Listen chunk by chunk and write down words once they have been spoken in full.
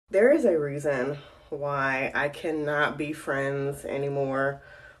There is a reason why I cannot be friends anymore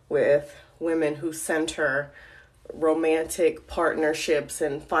with women who center romantic partnerships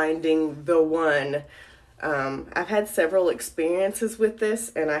and finding the one. I've had several experiences with this,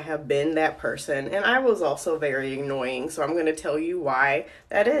 and I have been that person, and I was also very annoying, so I'm going to tell you why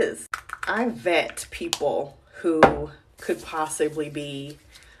that is. I vet people who could possibly be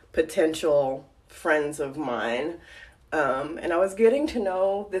potential friends of mine, and I was getting to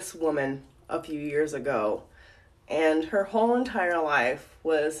know this woman a few years ago, and her whole entire life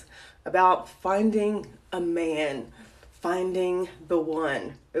was about finding a man, finding the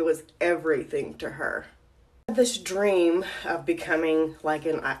one. It was everything to her. This dream of becoming like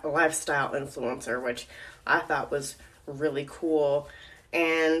a lifestyle influencer, which I thought was really cool.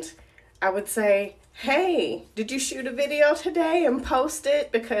 And I would say, hey, did you shoot a video today and post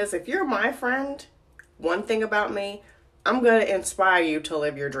it? Because if you're my friend, one thing about me, I'm going to inspire you to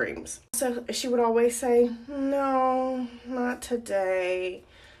live your dreams. So she would always say, no, not today.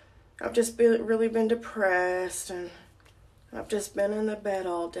 I've just really been depressed, and I've just been in the bed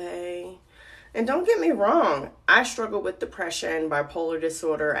all day. And don't get me wrong, I struggle with depression, bipolar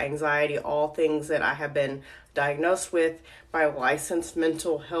disorder, anxiety, all things that I have been diagnosed with by licensed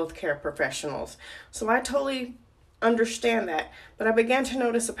mental health care professionals. So I totally understand that. But I began to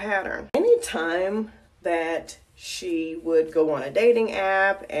notice a pattern. Anytime that she would go on a dating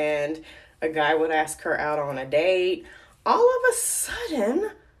app and a guy would ask her out on a date, all of a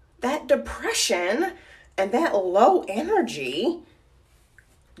sudden, that depression and that low energy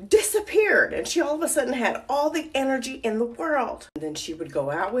disappeared, and she all of a sudden had all the energy in the world. And then she would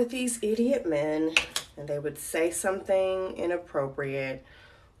go out with these idiot men, and they would say something inappropriate,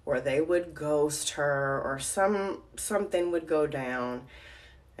 or they would ghost her, or something would go down,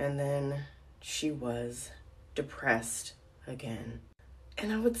 and then she was depressed again.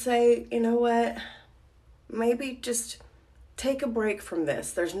 And I would say, you know what? Maybe just take a break from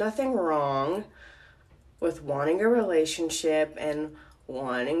this. There's nothing wrong with wanting a relationship and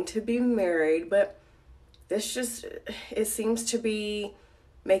wanting to be married, but it seems to be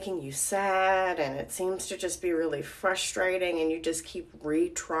making you sad, and it seems to just be really frustrating, and you just keep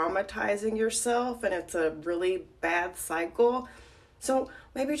re-traumatizing yourself, and it's a really bad cycle. So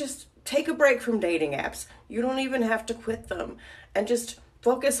maybe just take a break from dating apps. You don't even have to quit them, and just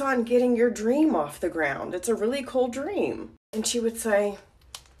focus on getting your dream off the ground. It's a really cool dream. And she would say,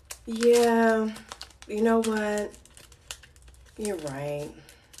 yeah, you know what? You're right.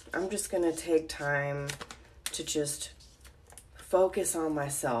 I'm just going to take time to just focus on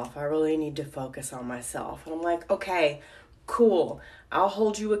myself. I really need to focus on myself. And I'm like, okay, cool. I'll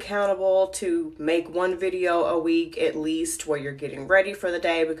hold you accountable to make one video a week at least where you're getting ready for the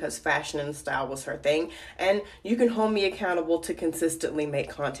day, because fashion and style was her thing. And you can hold me accountable to consistently make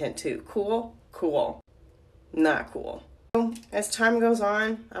content too. Cool? Cool. Not cool. So as time goes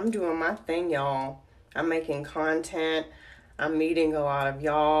on, I'm doing my thing, y'all. I'm making content. I'm meeting a lot of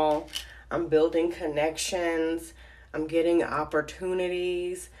y'all. I'm building connections. I'm getting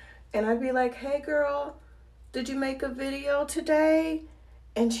opportunities. And I'd be like, hey girl, did you make a video today?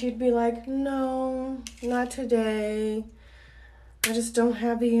 And she'd be like, no, not today. I just don't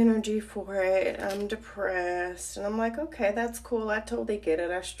have the energy for it. I'm depressed. And I'm like, okay, that's cool. I totally get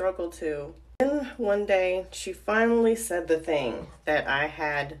it. I struggle too. Then one day, she finally said the thing that I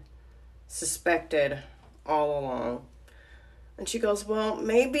had suspected all along. And she goes, well,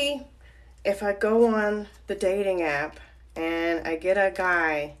 maybe if I go on the dating app and I get a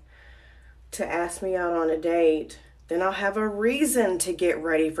guy to ask me out on a date, then I'll have a reason to get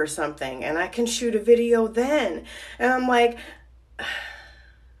ready for something, and I can shoot a video then. And I'm like,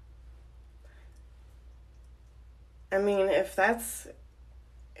 I mean, if that's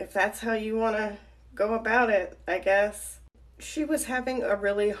how you want to go about it, I guess. She was having a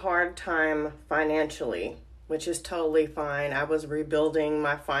really hard time financially, which is totally fine. I was rebuilding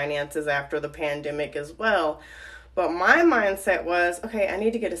my finances after the pandemic as well. But my mindset was, okay, I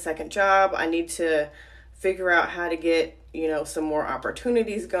need to get a second job. I need to figure out how to get, some more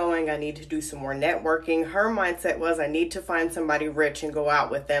opportunities going. I need to do some more networking. Her mindset was, I need to find somebody rich and go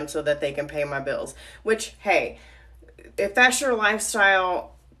out with them so that they can pay my bills. Which, hey, if that's your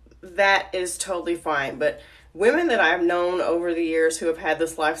lifestyle, that is totally fine. But women that I've known over the years who have had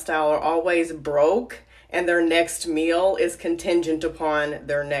this lifestyle are always broke, and their next meal is contingent upon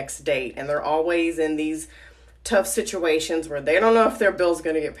their next date. And they're always in these tough situations where they don't know if their bill's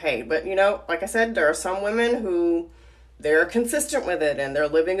going to get paid. But, like I said, there are some women who they're consistent with it and they're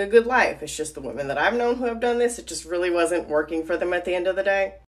living a good life. It's just the women that I've known who have done this, it just really wasn't working for them at the end of the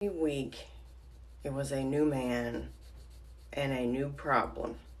day. Every week, it was a new man and a new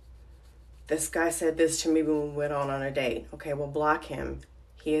problem. this guy said this to me when we went on a date. Okay, well, block him.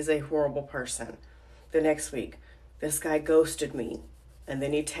 He is a horrible person. The next week, this guy ghosted me, and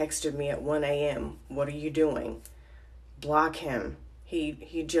then he texted me at 1 a.m. What are you doing? Block him.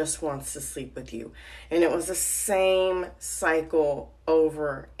 He just wants to sleep with you. And it was the same cycle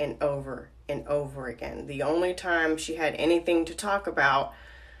over and over and over again. The only time she had anything to talk about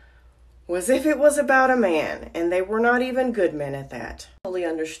was if it was about a man, and they were not even good men at that. I totally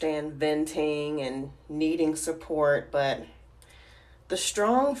understand venting and needing support, but the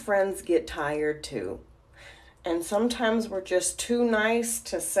strong friends get tired too. And sometimes we're just too nice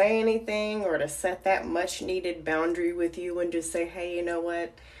to say anything or to set that much needed boundary with you and just say, hey, you know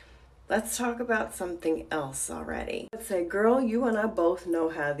what? Let's talk about something else already. Let's say, girl, you and I both know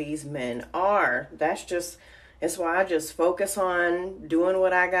how these men are. It's why I just focus on doing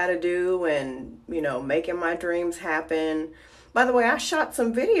what I gotta do and, making my dreams happen. By the way, I shot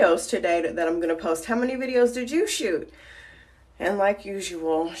some videos today that I'm gonna post. How many videos did you shoot? And like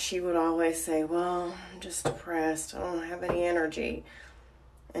usual, she would always say, well, I'm just depressed. I don't have any energy.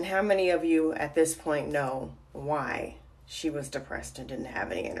 And how many of you at this point know why she was depressed and didn't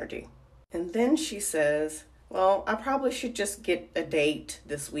have any energy? And then she says, well, I probably should just get a date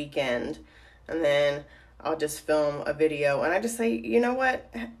this weekend and then I'll just film a video. And I just say, you know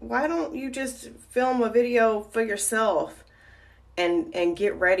what? Why don't you just film a video for yourself and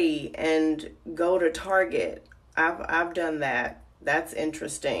get ready and go to Target? I've done that. That's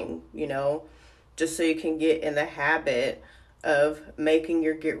interesting, just so you can get in the habit of making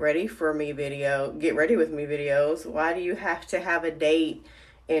your get ready with me videos. Why do you have to have a date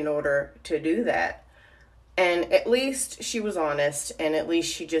in order to do that? And at least she was honest, and at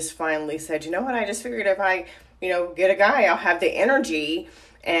least she just finally said, you know what, I just figured if I, get a guy, I'll have the energy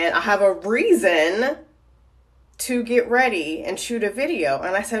and I'll have a reason to get ready and shoot a video.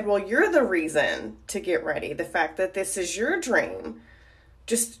 And I said, well, you're the reason to get ready. The fact that this is your dream.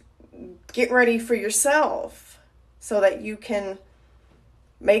 Just get ready for yourself so that you can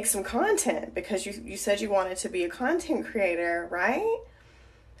make some content, because you said you wanted to be a content creator, right?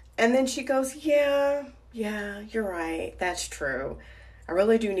 And then she goes, yeah, you're right. That's true. I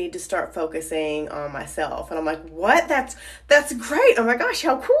really do need to start focusing on myself. And I'm like, what? That's great. Oh my gosh,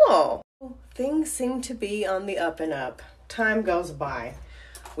 how cool. Things seem to be on the up and up. Time goes by.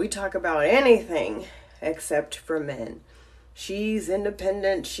 We talk about anything except for men. She's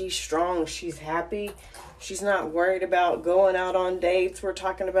independent. She's strong. She's happy. She's not worried about going out on dates. We're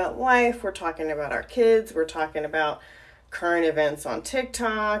talking about life. We're talking about our kids. We're talking about current events on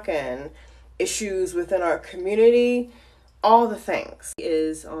TikTok and issues within our community. All the things. She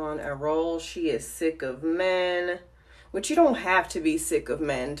is on a roll. She is sick of men. Which you don't have to be sick of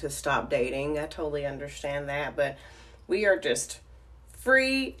men to stop dating. I totally understand that. But we are just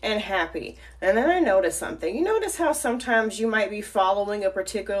free and happy. And then I noticed something. You notice how sometimes you might be following a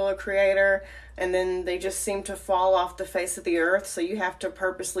particular creator and then they just seem to fall off the face of the earth. So you have to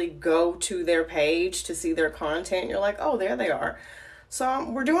purposely go to their page to see their content. You're like, oh, there they are. So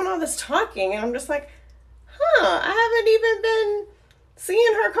we're doing all this talking and I'm just like, I haven't even been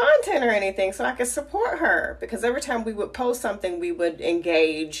seeing her content or anything so I could support her, because every time we would post something, we would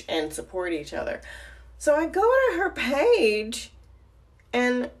engage and support each other. So I go to her page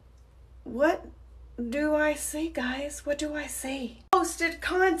and what do I see, guys? What do I see? Posted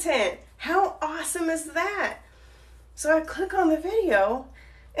content. How awesome is that? So I click on the video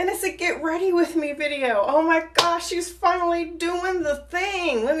and it's a get ready with me video. Oh my gosh, she's finally doing the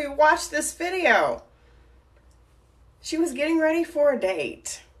thing. Let me watch this video. She was getting ready for a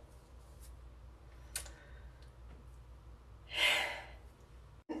date.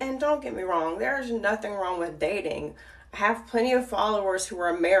 And don't get me wrong, there's nothing wrong with dating. I have plenty of followers who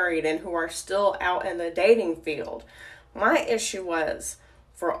are married and who are still out in the dating field. My issue was,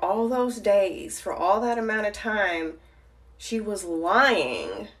 for all those days, for all that amount of time, she was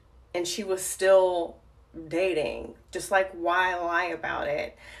lying and she was still dating. Just like, why lie about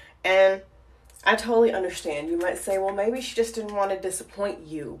it? And I totally understand. You might say, well, maybe she just didn't want to disappoint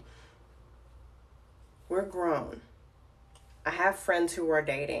you. We're grown. I have friends who are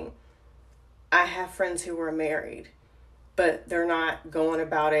dating. I have friends who are married, but they're not going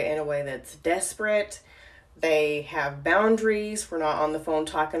about it in a way that's desperate. They have boundaries. We're not on the phone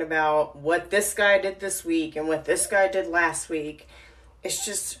talking about what this guy did this week and what this guy did last week. It's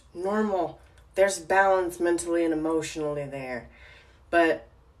just normal. There's balance mentally and emotionally there. But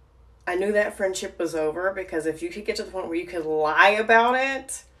I knew that friendship was over, because if you could get to the point where you could lie about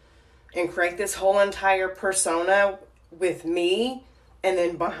it and create this whole entire persona with me and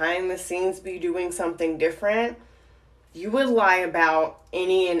then behind the scenes be doing something different, you would lie about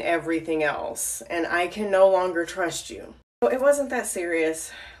any and everything else, and I can no longer trust you. So it wasn't that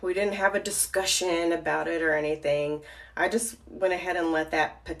serious. We didn't have a discussion about it or anything. I just went ahead and let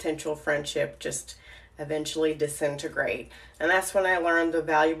that potential friendship just eventually disintegrate. And that's when I learned the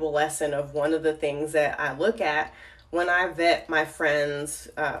valuable lesson of one of the things that I look at when I vet my friends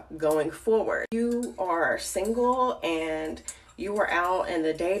going forward. You are single and you are out in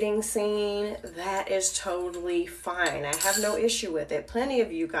the dating scene, that is totally fine. I have no issue with it. Plenty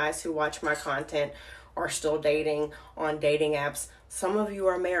of you guys who watch my content are still dating on dating apps. Some of you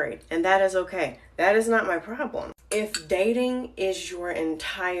are married, and that is okay. That is not my problem. If dating is your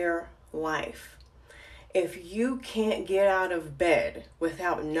entire life, if you can't get out of bed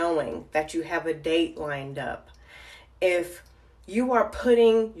without knowing that you have a date lined up, if you are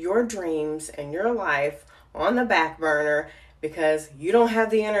putting your dreams and your life on the back burner because you don't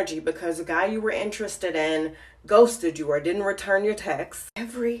have the energy because the guy you were interested in ghosted you or didn't return your text,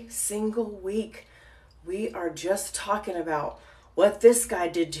 every single week we are just talking about what this guy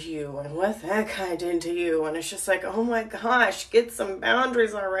did to you and what that guy did to you. And it's just like, oh my gosh, get some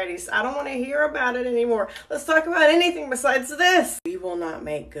boundaries already. I don't want to hear about it anymore. Let's talk about anything besides this. We will not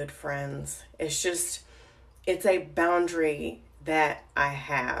make good friends. It's a boundary that I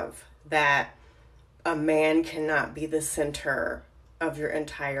have, that a man cannot be the center of your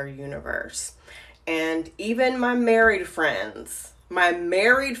entire universe. And even my married friends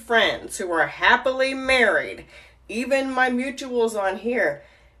who are happily married, even my mutuals on here,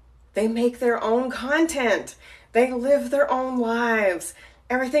 they make their own content. They live their own lives.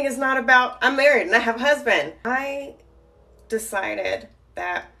 Everything is not about, I'm married and I have a husband. I decided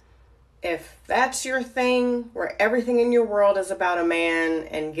that if that's your thing, where everything in your world is about a man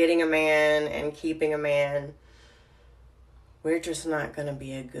and getting a man and keeping a man, we're just not going to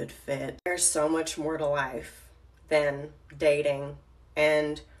be a good fit. There's so much more to life than dating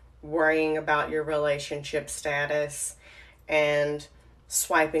and worrying about your relationship status and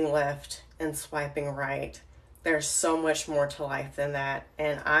swiping left and swiping right. There's so much more to life than that.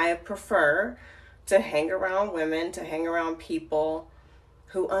 And I prefer to hang around women, to hang around people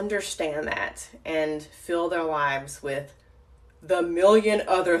who understand that and fill their lives with the million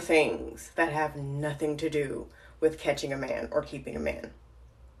other things that have nothing to do with catching a man or keeping a man.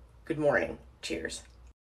 Good morning. Cheers.